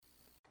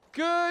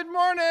Good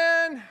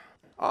morning.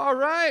 All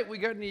right, we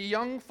got any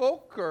young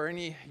folk or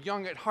any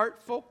young at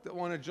heart folk that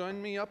want to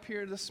join me up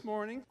here this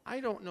morning? I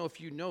don't know if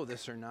you know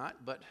this or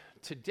not, but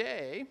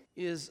today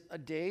is a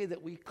day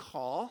that we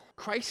call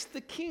Christ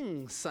the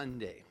King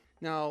Sunday.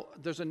 Now,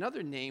 there's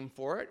another name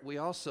for it. We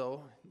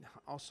also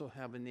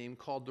have a name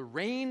called the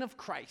Reign of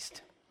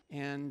Christ.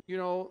 And, you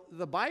know,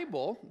 the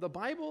Bible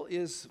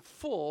is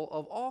full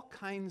of all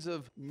kinds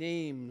of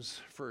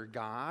names for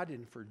God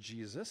and for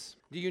Jesus.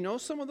 Do you know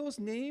some of those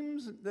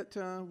names that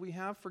we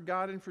have for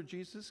God and for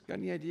Jesus? Got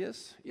any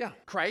ideas? Yeah.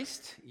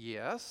 Christ,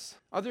 yes.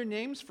 Other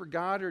names for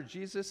God or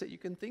Jesus that you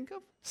can think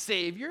of?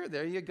 Savior,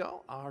 there you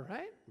go. All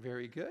right,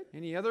 very good.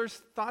 Any other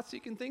thoughts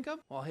you can think of?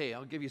 Well, hey,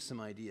 I'll give you some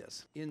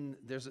ideas.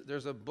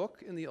 There's a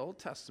book in the Old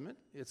Testament.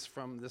 It's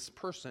from this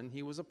person.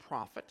 He was a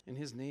prophet, and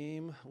his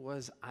name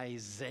was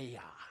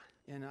Isaiah.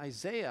 And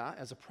Isaiah,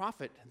 as a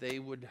prophet, they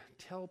would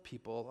tell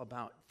people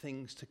about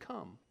things to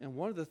come. And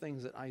one of the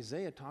things that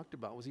Isaiah talked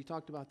about was he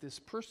talked about this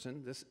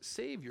person, this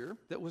Savior,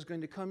 that was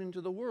going to come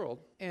into the world.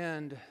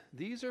 And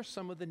these are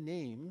some of the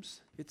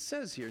names it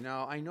says here.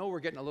 Now, I know we're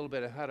getting a little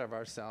bit ahead of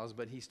ourselves,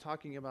 but he's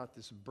talking about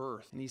this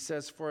birth. And he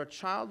says, "For a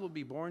child will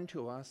be born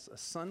to us, a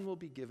son will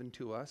be given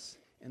to us,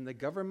 and the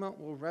government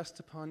will rest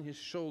upon his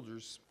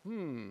shoulders."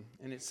 And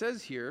it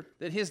says here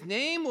that his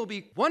name will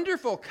be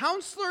Wonderful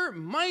Counselor,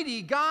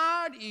 Mighty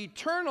God,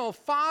 Eternal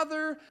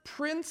Father,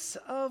 Prince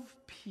of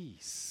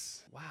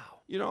Peace.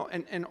 Wow. You know,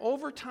 and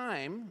over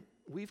time,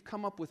 we've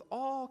come up with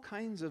all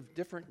kinds of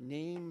different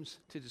names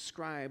to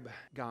describe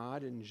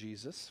God and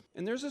Jesus.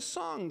 And there's a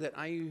song that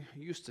I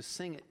used to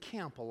sing at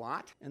camp a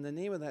lot, and the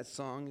name of that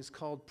song is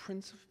called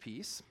Prince of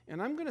Peace. And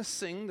I'm going to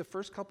sing the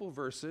first couple of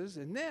verses,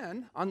 and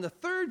then on the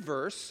third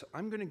verse,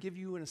 I'm going to give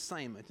you an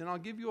assignment, and I'll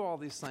give you all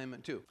the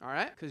assignment too, all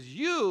right? Because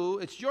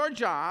it's your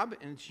job,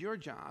 and it's your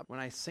job. When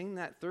I sing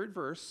that third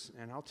verse,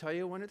 and I'll tell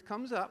you when it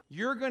comes up,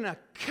 you're going to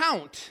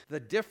count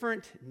the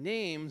different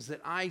names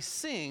that I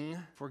sing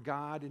for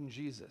God and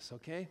Jesus,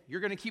 okay?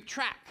 You're going to keep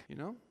track, you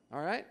know?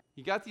 All right?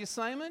 You got the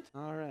assignment?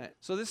 All right.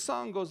 So this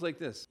song goes like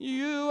this.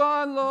 You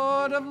are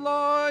Lord of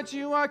lords,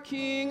 you are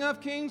King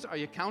of kings. Are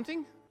you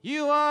counting?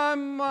 You are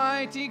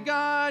mighty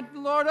God,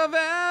 Lord of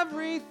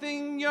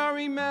everything. You're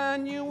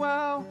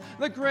Emmanuel,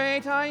 the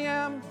great I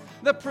am,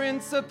 the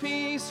Prince of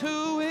Peace,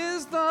 who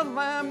is the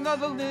Lamb of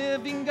the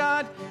living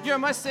God. You're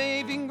my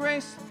saving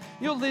grace.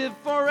 You'll live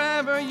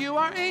forever. You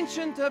are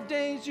Ancient of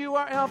Days. You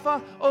are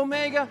Alpha,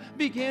 Omega,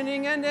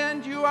 beginning and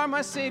end. You are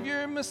my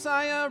Savior,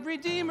 Messiah,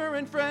 Redeemer,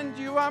 and friend.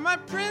 You are my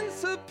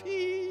Prince of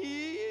Peace.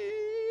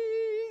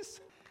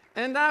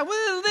 And I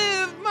will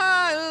live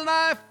my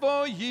life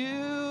for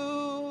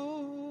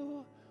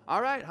you.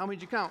 All right, how many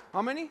did you count?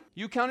 How many?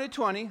 You counted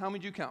 20. How many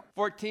did you count?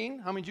 14.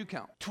 How many did you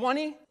count?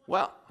 20.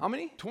 Well, how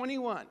many?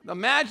 21. The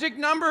magic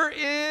number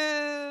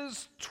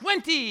is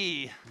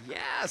 20.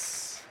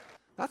 Yes.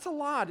 That's a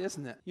lot,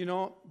 isn't it? You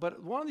know,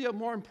 but one of the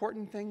more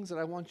important things that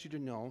I want you to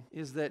know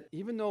is that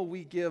even though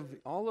we give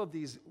all of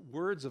these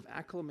words of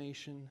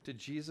acclamation to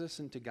Jesus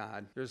and to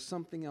God, there's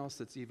something else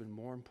that's even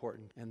more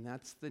important, and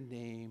that's the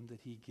name that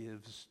he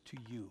gives to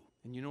you.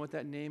 And you know what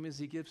that name is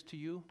he gives to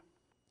you?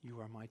 You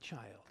are my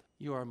child.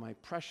 You are my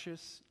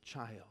precious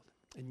child,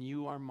 and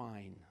you are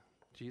mine.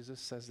 Jesus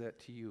says that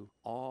to you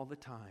all the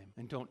time,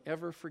 and don't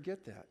ever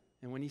forget that.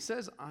 And when he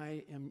says,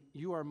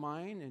 you are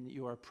mine, and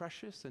you are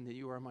precious, and that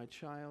you are my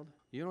child,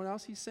 you know what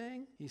else he's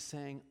saying? He's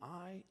saying,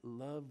 I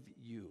love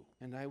you,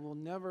 and I will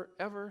never,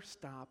 ever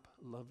stop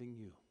loving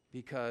you.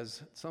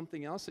 Because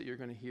something else that you're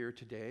going to hear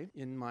today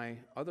in my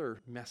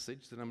other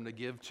message that I'm going to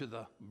give to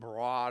the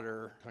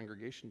broader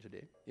congregation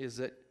today is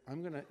that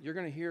you're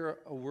going to hear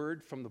a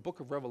word from the book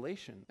of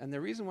Revelation. And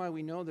the reason why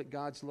we know that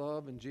God's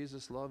love and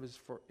Jesus' love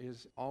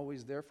is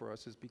always there for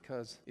us is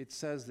because it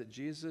says that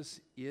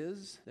Jesus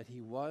is, that he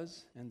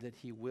was, and that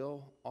he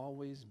will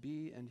always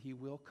be, and he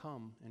will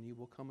come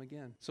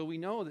again. So we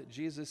know that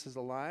Jesus is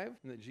alive,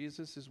 and that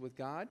Jesus is with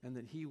God, and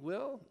that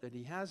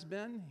he has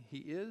been, he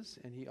is,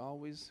 and he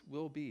always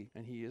will be,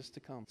 and he is to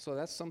come. So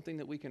that's something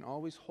that we can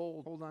always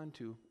hold on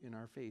to in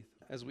our faith.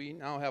 As we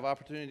now have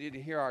opportunity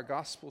to hear our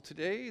gospel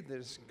today,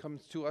 this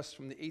comes to us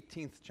from the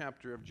 18th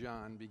chapter of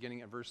John,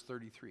 beginning at verse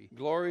 33.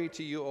 Glory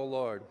to you, O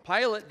Lord.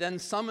 Pilate then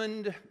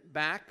summoned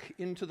back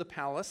into the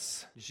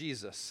palace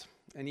Jesus,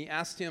 and he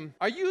asked him,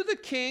 "Are you the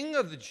king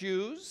of the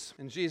Jews?"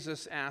 And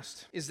Jesus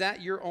asked, "Is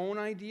that your own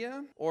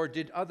idea, or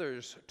did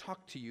others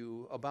talk to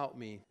you about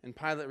me?" And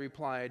Pilate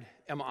replied,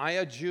 "Am I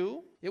a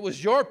Jew? It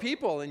was your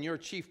people and your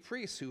chief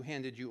priests who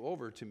handed you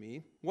over to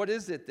me. What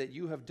is it that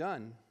you have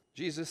done?"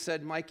 Jesus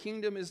said, "My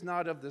kingdom is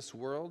not of this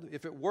world.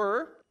 If it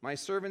were, my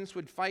servants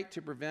would fight to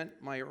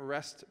prevent my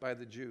arrest by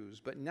the Jews.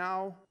 But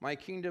now my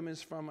kingdom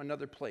is from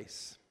another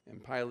place."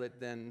 And Pilate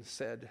then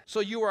said,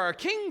 "So you are a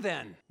king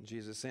then?"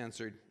 Jesus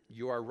answered,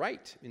 You are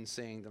right in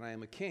saying that I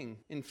am a king.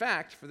 In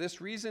fact, for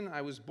this reason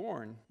I was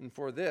born, and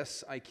for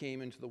this I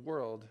came into the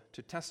world,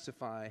 to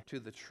testify to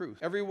the truth.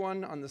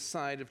 Everyone on the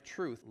side of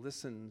truth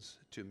listens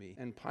to me."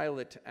 And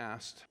Pilate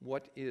asked,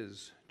 "What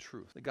is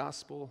truth?" The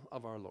gospel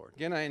of our Lord.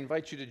 Again, I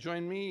invite you to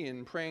join me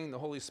in praying the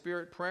Holy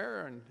Spirit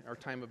prayer and our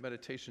time of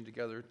meditation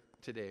together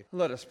today.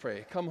 Let us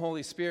pray. Come,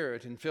 Holy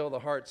Spirit, and fill the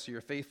hearts of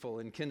your faithful,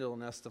 and kindle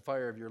in us the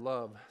fire of your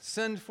love.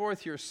 Send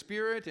forth your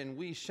Spirit, and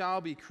we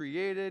shall be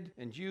created,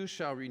 and you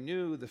shall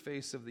renew the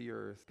face of the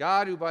earth.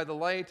 God, who by the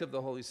light of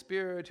the Holy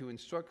Spirit, who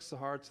instructs the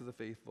hearts of the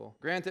faithful,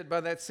 grant that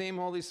by that same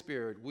Holy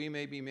Spirit we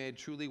may be made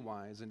truly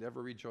wise and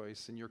ever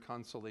rejoice in your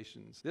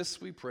consolations.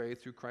 This we pray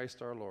through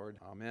Christ our Lord.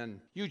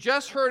 Amen. You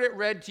just heard it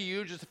read to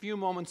you just a few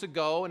moments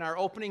ago in our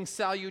opening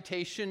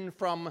salutation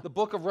from the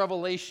book of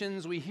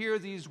Revelations. We hear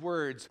these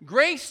words: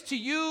 "Grace to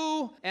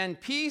you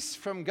and peace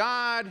from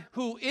God,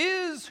 who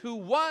is, who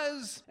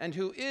was, and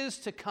who is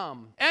to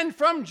come, and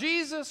from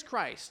Jesus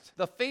Christ,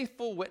 the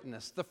faithful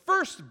witness, the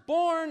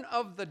firstborn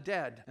of the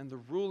dead, and the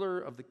ruler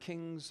of the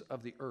kings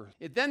of the earth."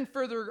 It then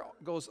further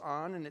goes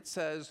on and it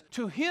says,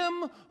 "To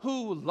him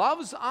who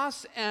loves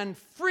us and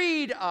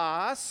freed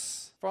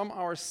us from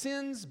our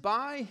sins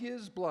by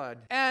his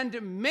blood,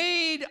 and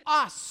made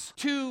us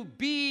to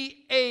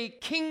be a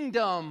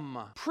kingdom,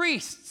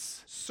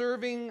 priests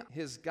serving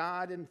his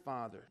God and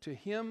Father. To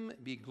him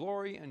be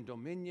glory and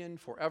dominion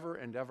forever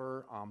and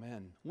ever.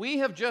 Amen." We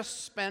have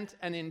just spent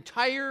an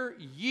entire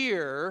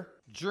year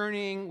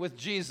journeying with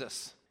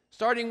Jesus,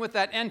 starting with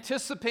that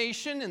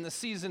anticipation in the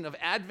season of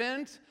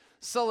Advent,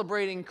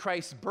 celebrating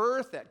Christ's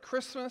birth at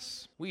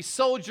Christmas. We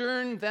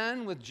sojourned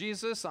then with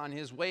Jesus on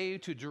his way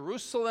to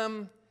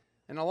Jerusalem.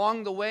 And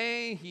along the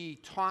way, he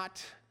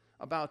taught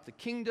about the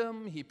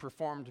kingdom, he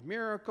performed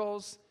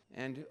miracles,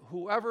 and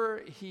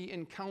whoever he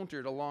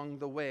encountered along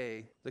the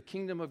way, the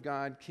kingdom of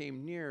God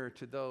came near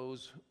to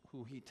those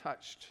who he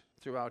touched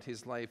throughout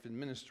his life and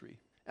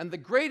ministry. And the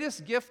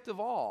greatest gift of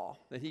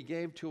all that he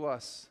gave to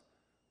us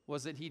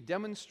was that he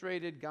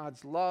demonstrated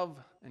God's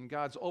love and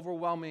God's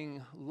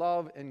overwhelming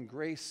love and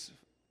grace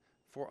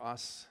for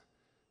us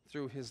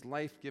through his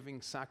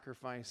life-giving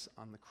sacrifice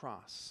on the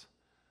cross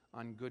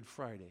on Good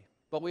Friday.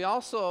 But we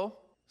also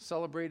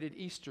celebrated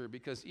Easter,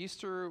 because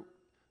Easter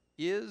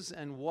is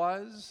and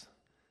was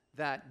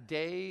that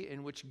day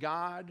in which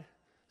God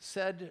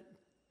said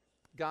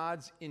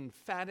God's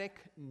emphatic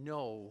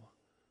no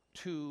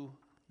to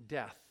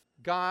death.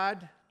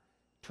 God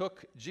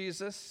took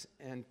Jesus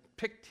and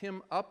picked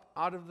him up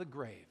out of the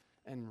grave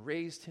and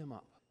raised him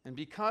up. And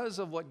because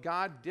of what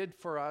God did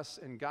for us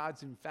and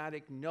God's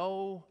emphatic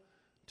no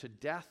to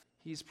death,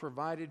 he's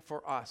provided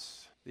for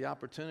us the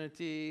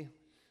opportunity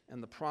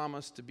and the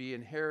promise to be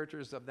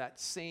inheritors of that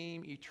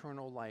same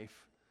eternal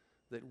life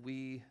that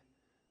we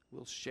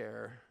will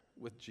share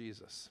with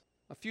Jesus.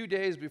 A few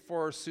days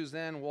before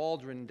Suzanne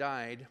Waldron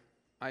died,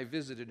 I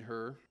visited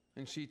her,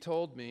 and she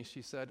told me,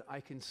 she said,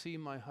 "I can see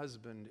my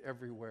husband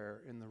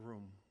everywhere in the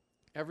room.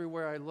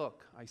 Everywhere I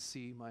look, I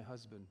see my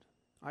husband."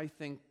 I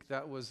think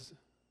that was,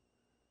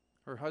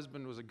 her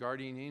husband was a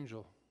guardian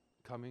angel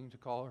coming to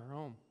call her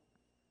home.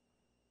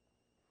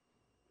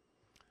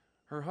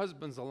 Her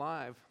husband's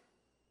alive.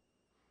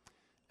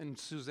 And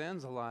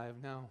Suzanne's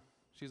alive now.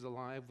 She's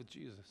alive with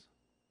Jesus.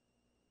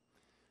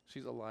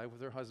 She's alive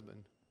with her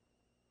husband.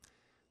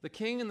 The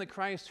King and the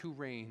Christ who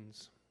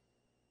reigns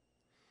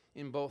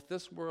in both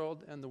this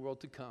world and the world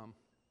to come.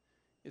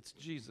 It's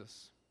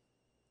Jesus.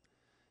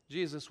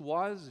 Jesus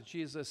was,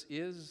 Jesus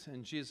is,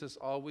 and Jesus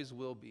always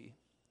will be.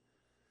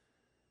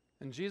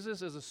 And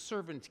Jesus is a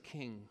servant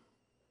king.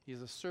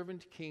 He's a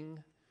servant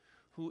king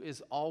who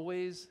is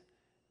always,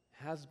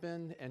 has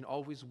been, and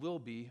always will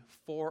be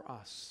for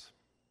us.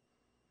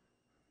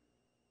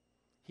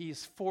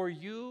 He's for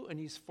you and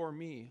he's for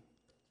me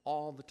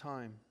all the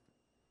time.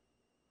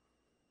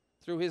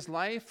 Through his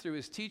life, through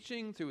his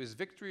teaching, through his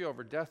victory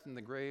over death and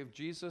the grave,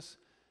 Jesus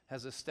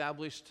has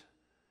established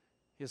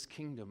his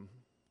kingdom.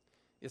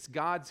 It's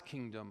God's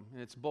kingdom,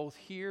 and it's both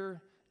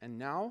here and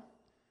now,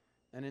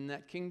 and in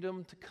that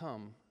kingdom to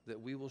come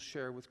that we will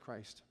share with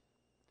Christ.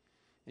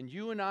 And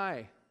you and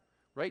I,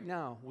 right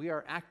now, we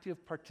are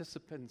active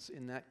participants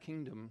in that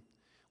kingdom.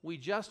 We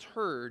just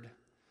heard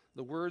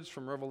the words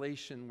from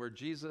Revelation where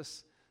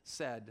Jesus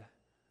said,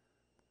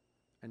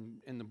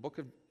 and in the book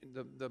of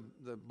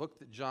the book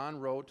that John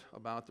wrote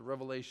about the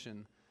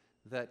Revelation,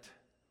 that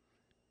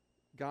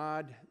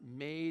God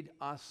made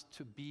us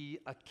to be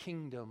a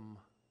kingdom,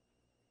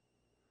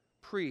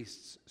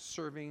 priests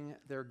serving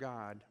their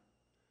God.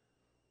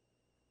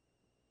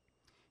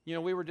 You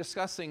know, we were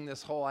discussing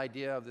this whole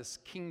idea of this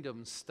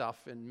kingdom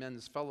stuff in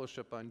men's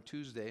fellowship on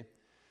Tuesday,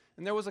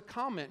 and there was a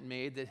comment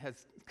made that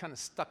has kind of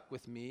stuck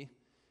with me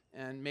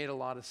and made a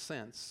lot of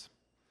sense.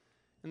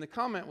 And the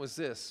comment was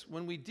this: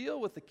 when we deal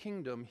with the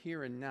kingdom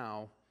here and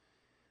now,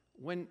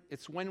 when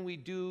we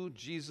do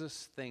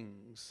Jesus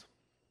things.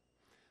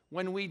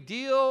 When we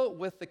deal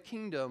with the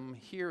kingdom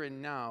here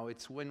and now,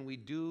 it's when we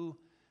do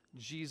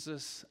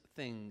Jesus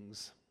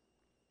things.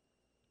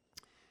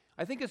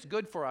 I think it's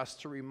good for us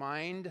to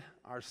remind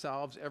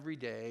ourselves every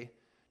day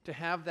to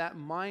have that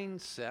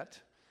mindset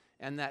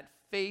and that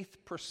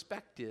faith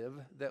perspective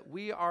that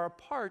we are a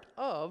part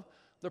of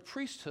the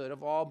priesthood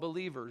of all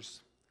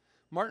believers.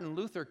 Martin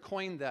Luther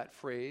coined that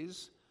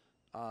phrase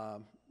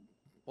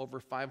over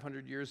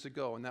 500 years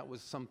ago, and that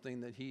was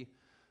something that he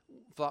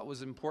thought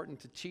was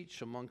important to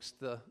teach amongst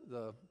the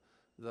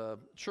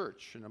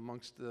church and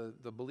amongst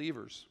the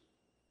believers.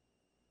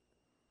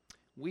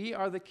 We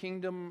are the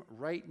kingdom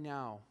right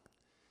now,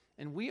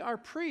 and we are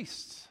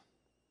priests.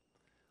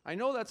 I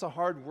know that's a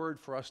hard word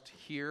for us to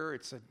hear.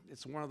 It's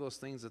one of those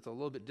things that's a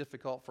little bit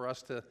difficult for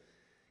us to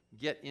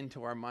get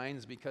into our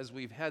minds because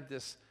we've had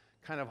this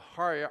kind of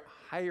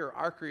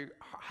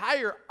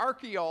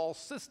hierarchical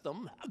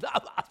system.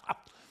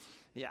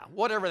 Yeah,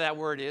 whatever that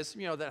word is,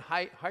 that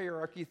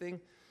hierarchy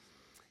thing.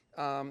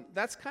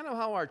 That's kind of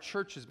how our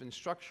church has been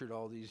structured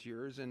all these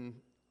years. And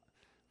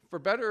for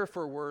better or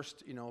for worse,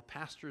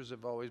 pastors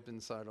have always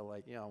been sort of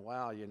like,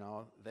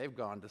 wow, they've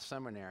gone to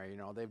seminary,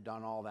 they've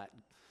done all that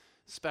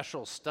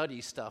special study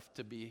stuff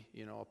to be,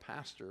 a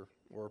pastor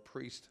or a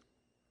priest.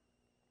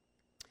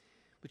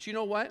 But you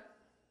know what?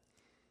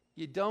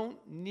 You don't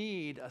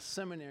need a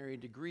seminary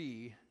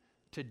degree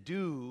to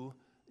do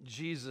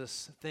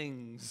Jesus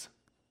things.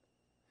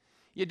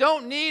 You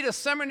don't need a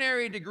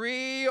seminary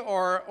degree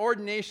or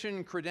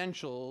ordination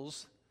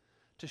credentials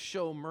to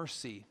show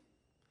mercy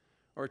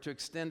or to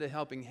extend a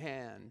helping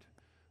hand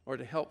or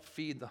to help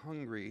feed the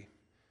hungry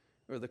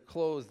or to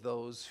clothe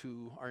those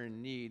who are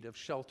in need of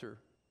shelter.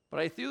 But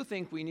I do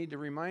think we need to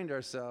remind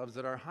ourselves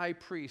that our high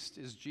priest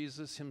is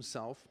Jesus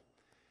himself,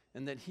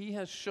 and that he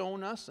has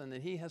shown us and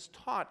that he has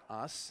taught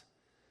us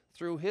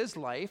through his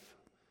life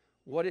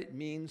what it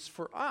means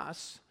for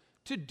us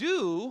to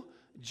do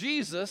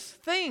Jesus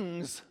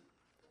things.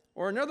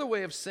 Or another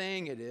way of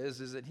saying it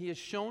is that he has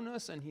shown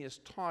us and he has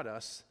taught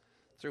us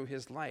through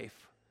his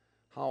life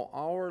how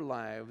our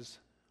lives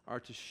are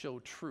to show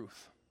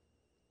truth.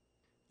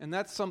 And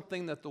that's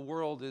something that the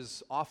world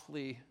is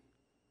awfully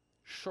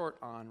short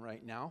on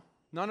right now.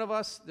 None of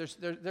us,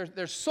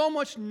 there's so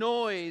much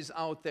noise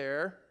out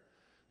there.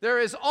 There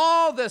is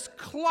all this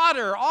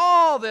clutter,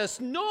 all this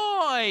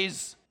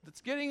noise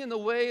that's getting in the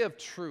way of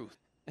truth.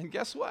 And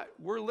guess what?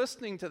 We're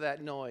listening to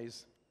that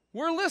noise.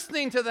 We're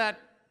listening to that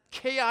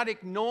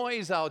chaotic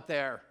noise out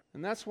there.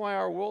 And that's why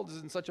our world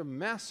is in such a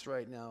mess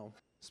right now,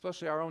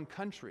 especially our own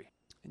country.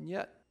 And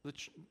yet,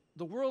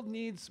 the world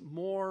needs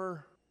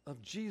more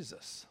of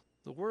Jesus.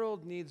 The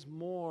world needs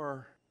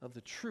more of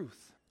the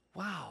truth.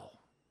 Wow.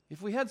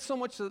 If we had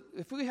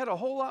a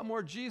whole lot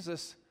more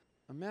Jesus,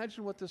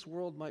 imagine what this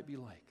world might be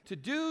like. To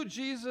do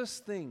Jesus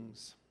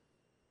things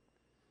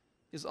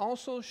is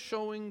also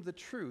showing the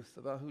truth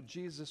about who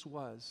Jesus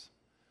was,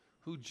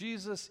 who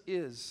Jesus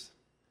is,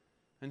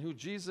 and who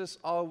Jesus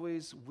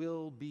always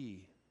will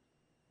be.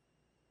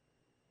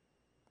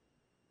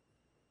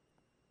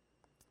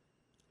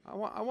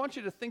 I want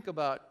you to think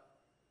about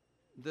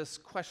this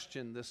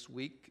question this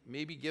week.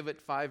 Maybe give it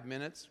 5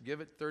 minutes,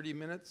 give it 30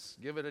 minutes,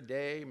 give it a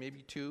day,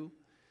 maybe 2.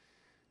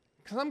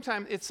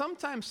 It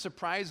sometimes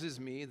surprises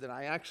me that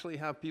I actually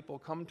have people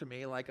come to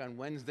me like on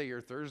Wednesday or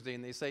Thursday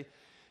and they say,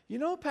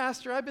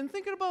 Pastor, I've been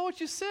thinking about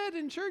what you said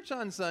in church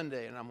on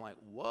Sunday. And I'm like,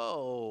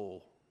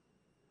 whoa.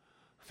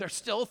 They're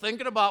still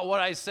thinking about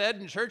what I said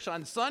in church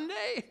on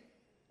Sunday?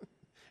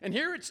 And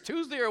here it's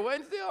Tuesday or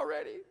Wednesday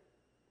already?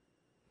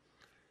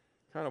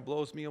 Kind of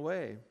blows me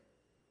away.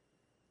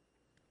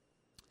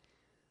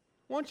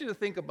 I want you to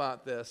think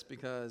about this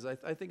because I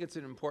think it's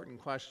an important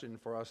question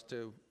for us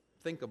to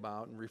think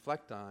about and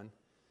reflect on.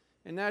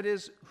 And that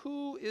is,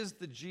 who is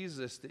the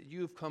Jesus that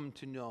you've come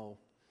to know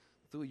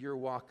through your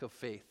walk of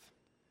faith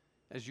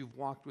as you've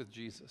walked with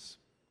Jesus?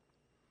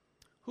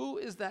 Who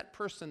is that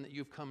person that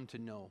you've come to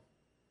know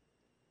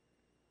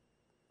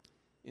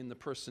in the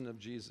person of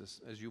Jesus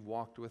as you've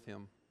walked with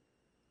him?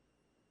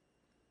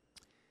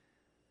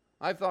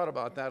 I've thought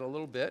about that a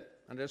little bit,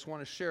 and I just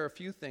want to share a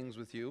few things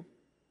with you.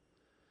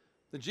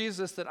 The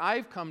Jesus that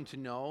I've come to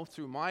know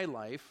through my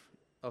life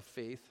of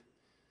faith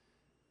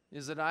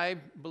is that I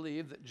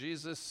believe that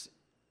Jesus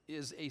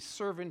is a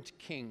servant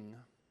king.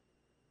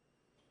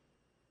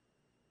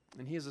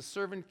 And he is a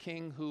servant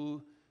king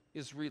who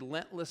is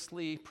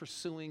relentlessly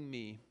pursuing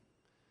me,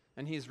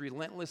 and he's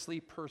relentlessly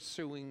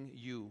pursuing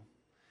you.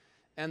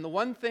 And the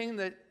one thing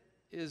that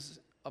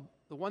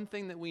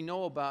we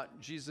know about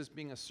Jesus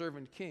being a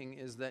servant king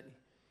is that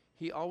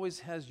he always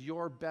has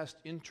your best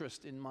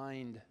interest in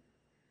mind.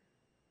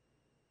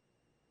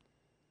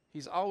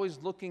 He's always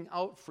looking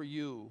out for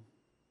you.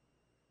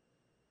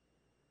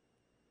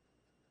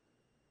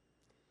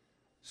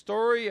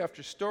 Story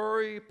after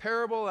story,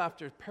 parable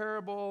after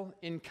parable,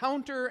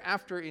 encounter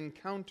after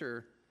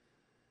encounter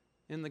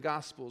in the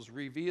Gospels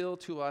reveal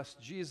to us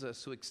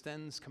Jesus who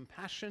extends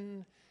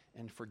compassion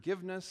and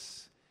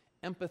forgiveness,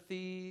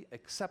 empathy,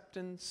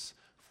 acceptance,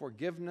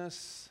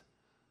 forgiveness,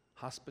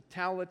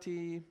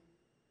 hospitality.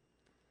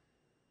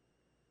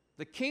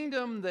 The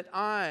kingdom that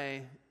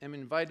I am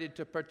invited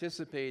to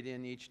participate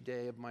in each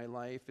day of my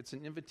life, it's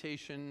an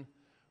invitation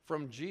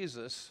from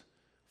Jesus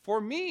for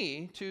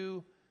me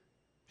to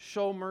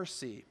show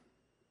mercy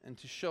and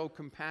to show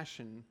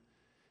compassion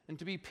and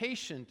to be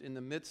patient in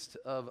the midst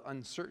of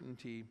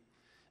uncertainty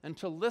and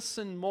to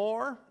listen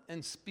more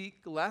and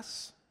speak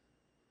less,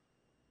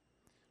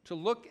 to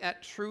look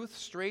at truth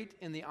straight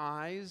in the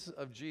eyes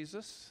of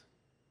Jesus.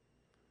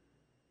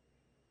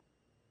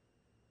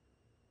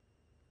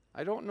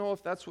 I don't know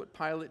if that's what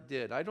Pilate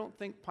did. I don't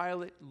think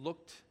Pilate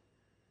looked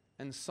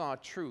and saw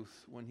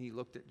truth when he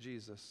looked at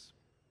Jesus.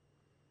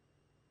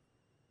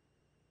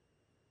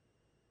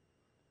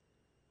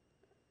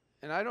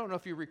 And I don't know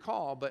if you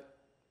recall, but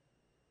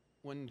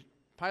when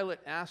Pilate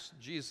asked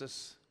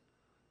Jesus,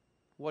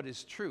 "What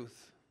is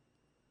truth?"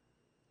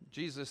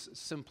 Jesus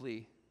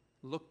simply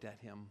looked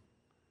at him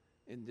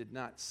and did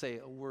not say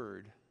a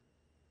word.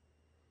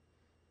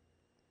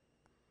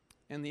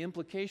 And the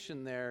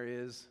implication there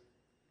is,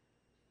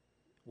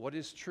 what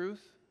is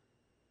truth?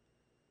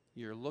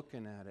 You're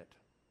looking at it.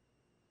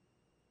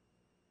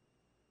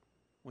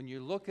 When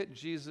you look at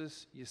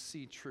Jesus, you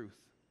see truth.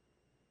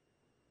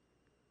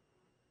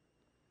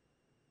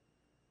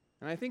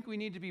 And I think we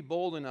need to be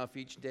bold enough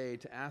each day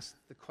to ask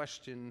the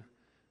question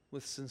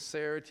with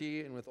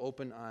sincerity and with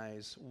open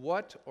eyes,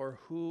 what or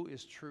who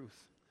is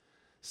truth?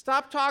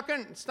 Stop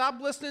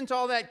listening to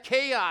all that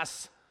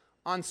chaos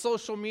on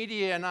social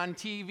media and on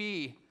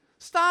TV.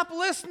 Stop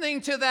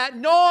listening to that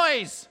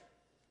noise.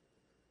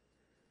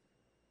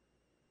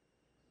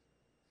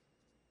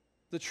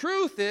 The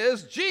truth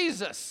is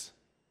Jesus.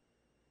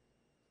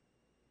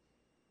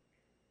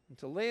 And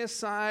to lay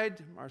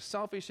aside our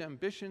selfish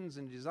ambitions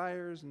and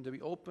desires and to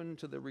be open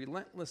to the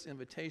relentless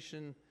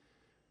invitation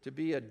to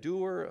be a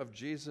doer of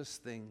Jesus'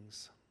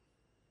 things.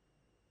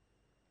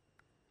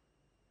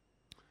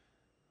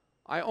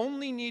 I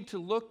only need to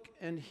look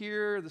and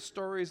hear the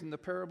stories and the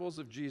parables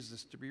of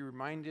Jesus to be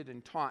reminded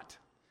and taught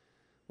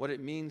what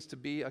it means to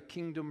be a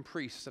kingdom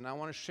priest. And I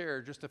want to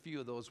share just a few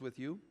of those with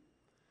you.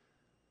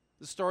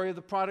 The story of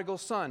the prodigal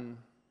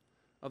son,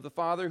 of the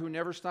father who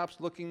never stops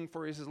looking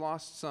for his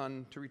lost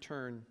son to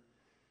return.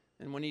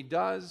 And when he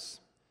does,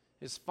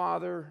 his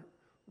father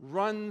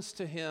runs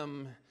to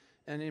him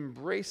and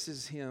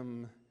embraces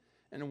him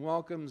and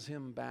welcomes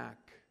him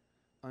back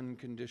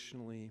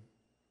unconditionally.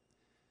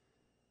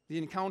 The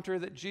encounter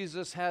that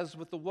Jesus has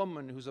with the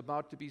woman who's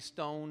about to be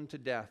stoned to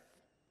death.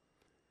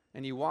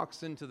 And he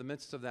walks into the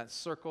midst of that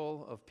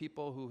circle of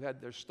people who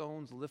had their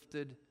stones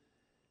lifted,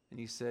 and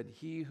he said,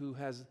 "He who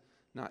has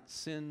not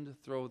sinned,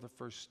 throw the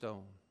first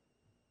stone."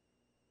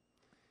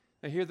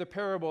 I hear the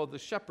parable of the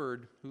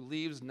shepherd who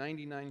leaves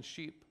 99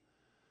 sheep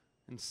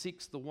and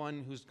seeks the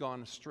one who's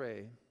gone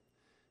astray.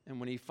 And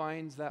when he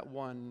finds that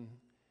one,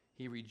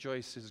 he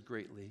rejoices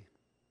greatly.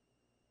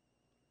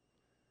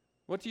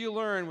 What do you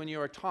learn when you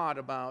are taught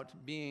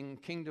about being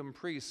kingdom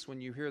priests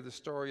when you hear the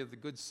story of the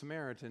Good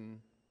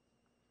Samaritan?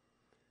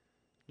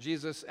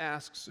 Jesus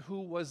asks,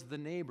 "Who was the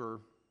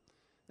neighbor?"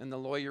 And the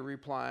lawyer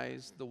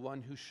replies, "The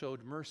one who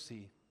showed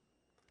mercy."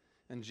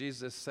 And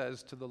Jesus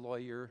says to the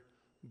lawyer,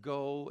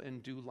 "Go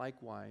and do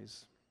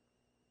likewise."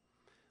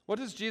 What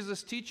does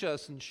Jesus teach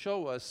us and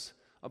show us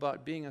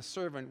about being a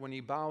servant when he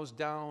bows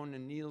down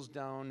and kneels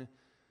down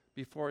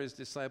before his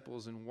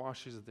disciples and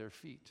washes their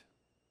feet?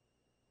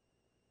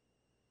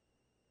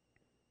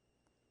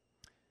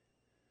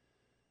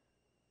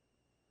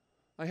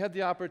 I had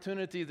the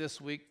opportunity this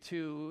week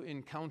to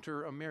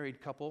encounter a married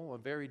couple, a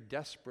very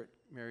desperate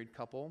married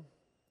couple,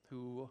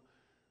 who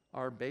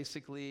are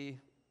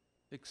basically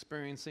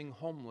experiencing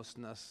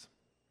homelessness.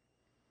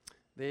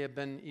 They have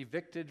been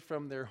evicted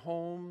from their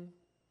home,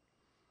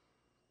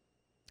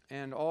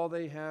 and all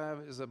they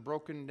have is a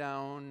broken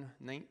down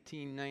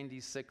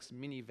 1996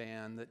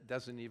 minivan that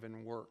doesn't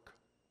even work.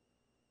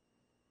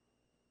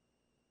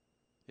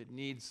 It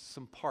needs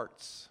some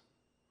parts.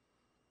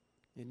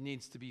 It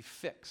needs to be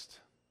fixed.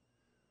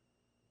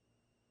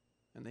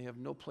 And they have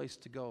no place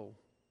to go.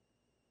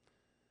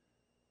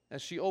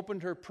 As she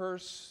opened her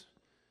purse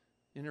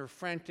in her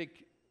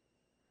frantic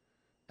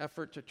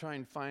effort to try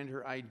and find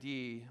her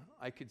ID,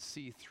 I could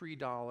see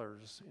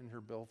 $3 in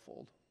her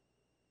billfold.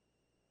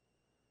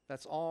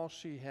 That's all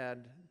she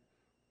had.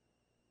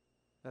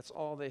 That's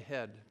all they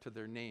had to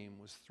their name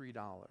was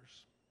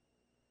 $3.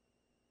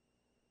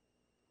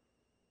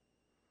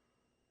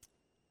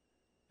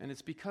 And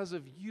it's because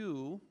of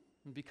you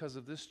and because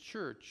of this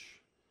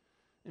church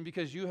and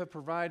because you have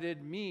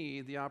provided me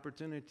the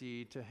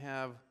opportunity to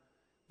have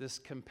this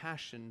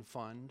compassion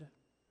fund.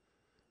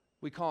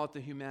 We call it the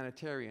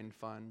humanitarian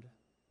fund.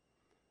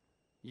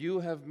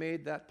 You have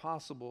made that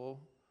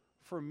possible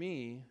for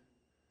me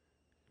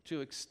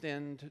to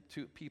extend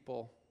to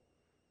people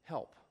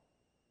help.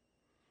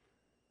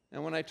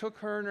 And when I took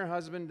her and her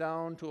husband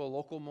down to a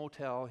local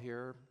motel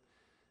here,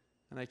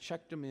 and I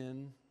checked them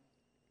in,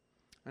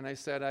 and I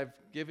said,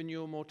 "I've given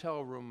you a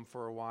motel room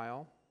for a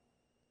while,"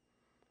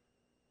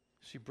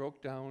 she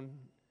broke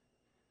down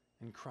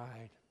and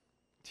cried,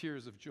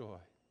 tears of joy.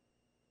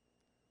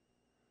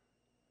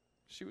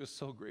 She was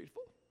so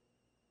grateful.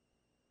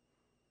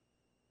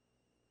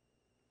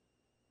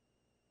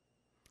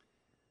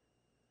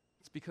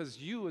 It's because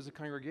you as a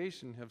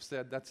congregation have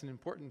said that's an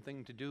important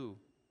thing to do.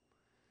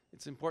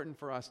 It's important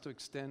for us to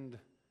extend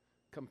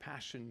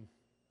compassion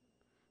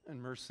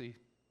and mercy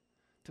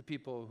to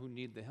people who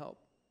need the help.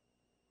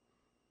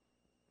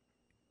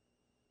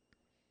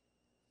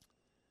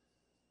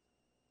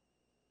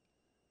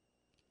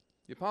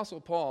 The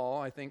Apostle Paul,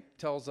 I think,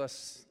 tells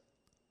us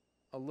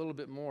a little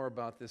bit more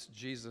about this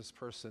Jesus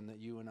person that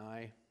you and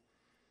I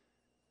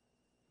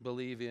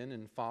believe in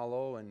and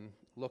follow and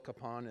look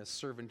upon as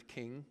servant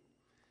king.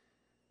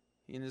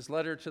 In his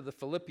letter to the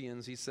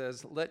Philippians, he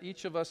says, "Let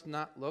each of us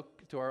not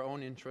look to our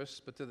own interests,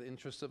 but to the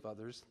interests of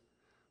others.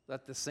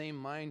 Let the same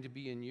mind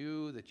be in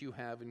you that you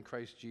have in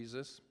Christ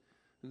Jesus,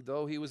 who,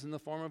 though he was in the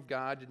form of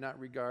God, did not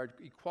regard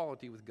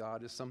equality with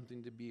God as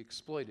something to be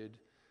exploited,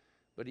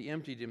 but he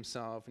emptied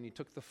himself, and he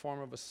took the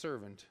form of a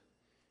servant.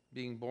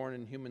 Being born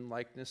in human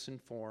likeness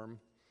and form,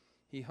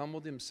 he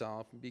humbled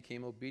himself and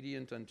became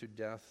obedient unto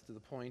death, to the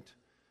point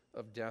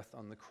of death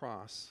on the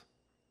cross."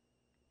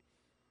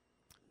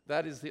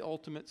 That is the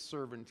ultimate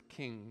servant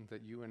king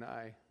that you and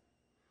I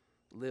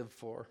live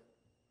for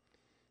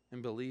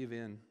and believe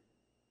in.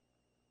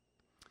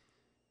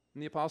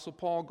 And the Apostle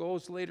Paul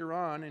goes later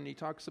on and he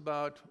talks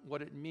about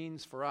what it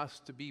means for us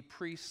to be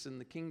priests in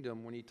the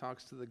kingdom when he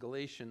talks to the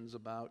Galatians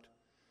about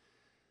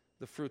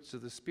the fruits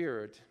of the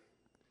Spirit.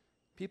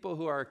 People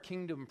who are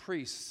kingdom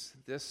priests,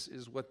 this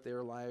is what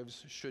their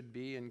lives should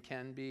be and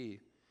can be.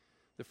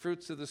 The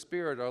fruits of the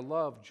Spirit are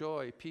love,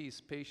 joy,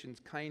 peace, patience,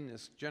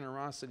 kindness,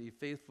 generosity,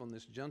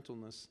 faithfulness,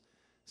 gentleness,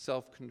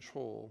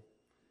 self-control.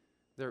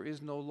 There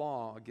is no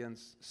law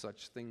against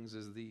such things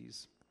as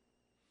these.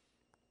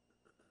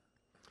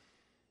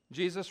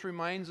 Jesus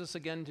reminds us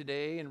again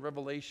today in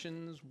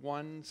Revelations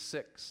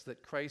 1:6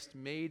 that Christ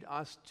made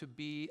us to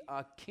be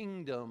a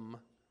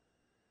kingdom,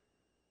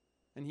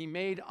 and he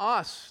made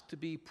us to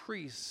be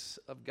priests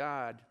of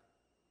God.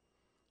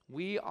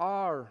 We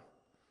are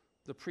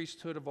the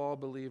priesthood of all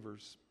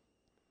believers.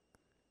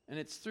 And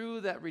it's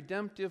through that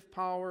redemptive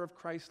power of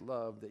Christ's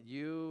love that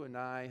you and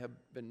I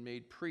have been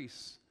made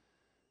priests,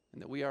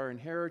 and that we are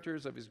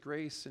inheritors of his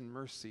grace and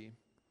mercy.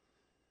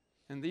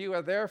 And that you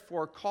are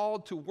therefore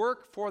called to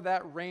work for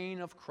that reign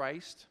of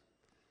Christ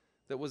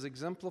that was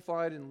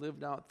exemplified and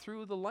lived out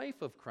through the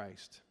life of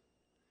Christ.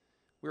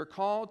 We are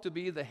called to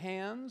be the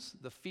hands,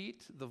 the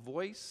feet, the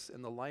voice,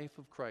 and the life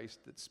of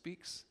Christ that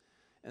speaks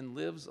and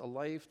lives a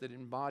life that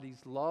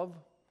embodies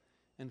love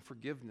and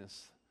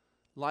forgiveness,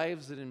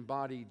 lives that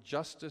embody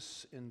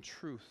justice and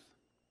truth.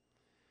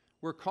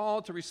 We're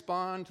called to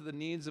respond to the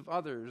needs of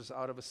others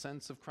out of a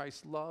sense of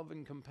Christ's love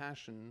and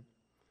compassion.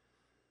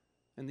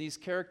 And these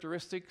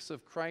characteristics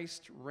of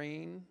Christ's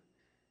reign,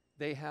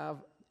 they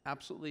have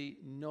absolutely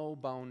no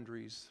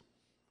boundaries.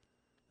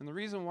 And the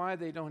reason why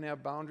they don't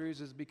have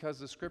boundaries is because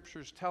the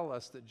scriptures tell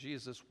us that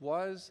Jesus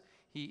was,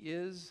 he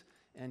is,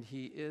 and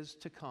he is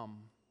to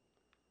come.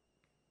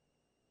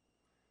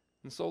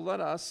 And so let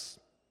us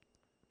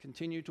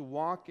continue to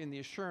walk in the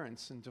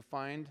assurance and to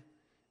find,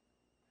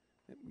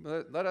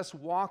 let us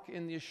walk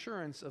in the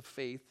assurance of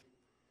faith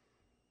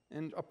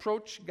and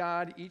approach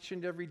God each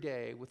and every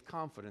day with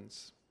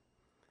confidence.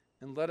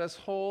 And let us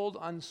hold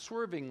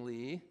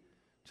unswervingly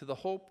to the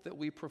hope that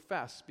we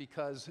profess,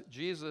 because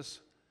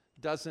Jesus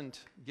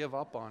doesn't give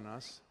up on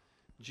us.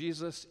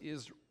 Jesus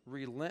is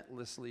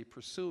relentlessly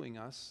pursuing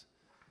us.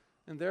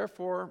 And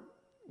therefore,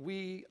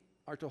 we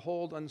are to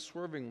hold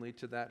unswervingly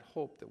to that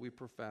hope that we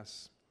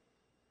profess.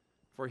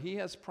 For he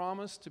has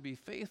promised to be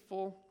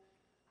faithful,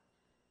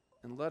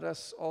 and let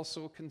us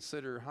also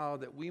consider how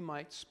that we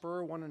might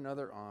spur one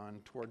another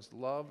on towards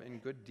love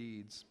and good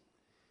deeds,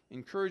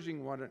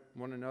 encouraging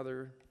one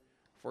another,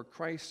 for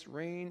Christ's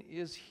reign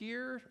is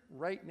here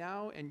right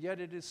now, and yet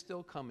it is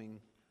still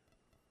coming.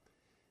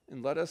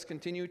 And let us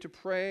continue to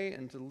pray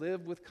and to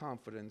live with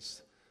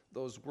confidence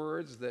those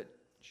words that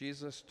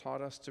Jesus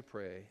taught us to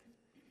pray.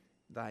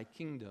 Thy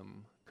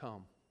kingdom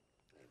come.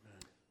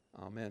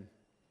 Amen. Amen.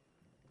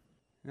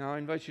 Now I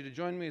invite you to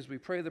join me as we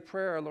pray the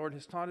prayer our Lord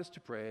has taught us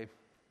to pray.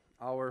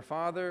 Our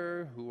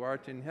Father, who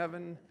art in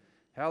heaven,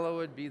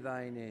 hallowed be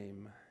thy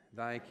name.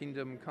 Thy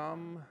kingdom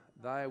come,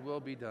 thy will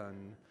be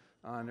done,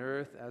 on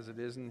earth as it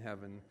is in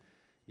heaven.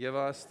 Give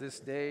us this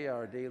day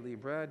our daily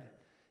bread,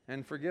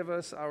 and forgive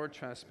us our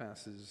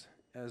trespasses,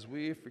 as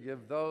we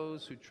forgive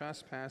those who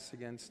trespass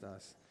against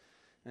us.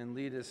 And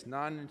lead us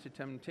not into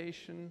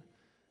temptation,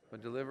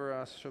 but deliver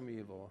us from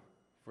evil.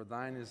 For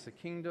thine is the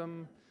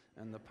kingdom,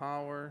 and the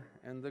power,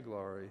 and the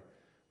glory,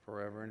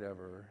 forever and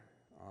ever.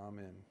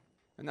 Amen.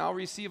 And now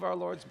receive our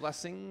Lord's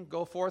blessing.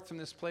 Go forth from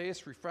this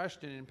place,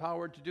 refreshed and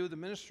empowered to do the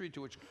ministry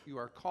to which you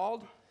are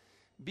called.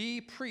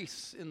 Be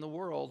priests in the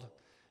world,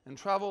 and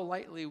travel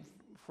lightly,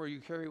 for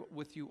you carry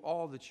with you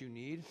all that you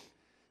need.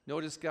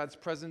 Notice God's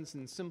presence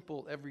in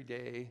simple,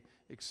 everyday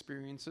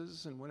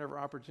experiences, and whenever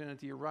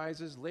opportunity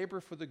arises,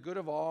 labor for the good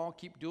of all.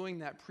 Keep doing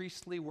that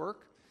priestly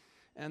work.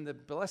 And the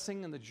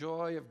blessing and the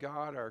joy of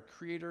God, our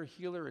Creator,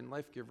 Healer, and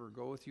Life Giver,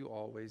 go with you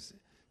always,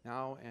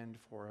 now and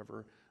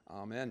forever.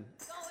 Amen.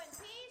 Go in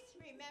peace,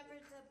 remember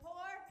the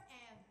poor,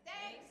 and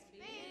thanks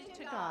be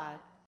to God.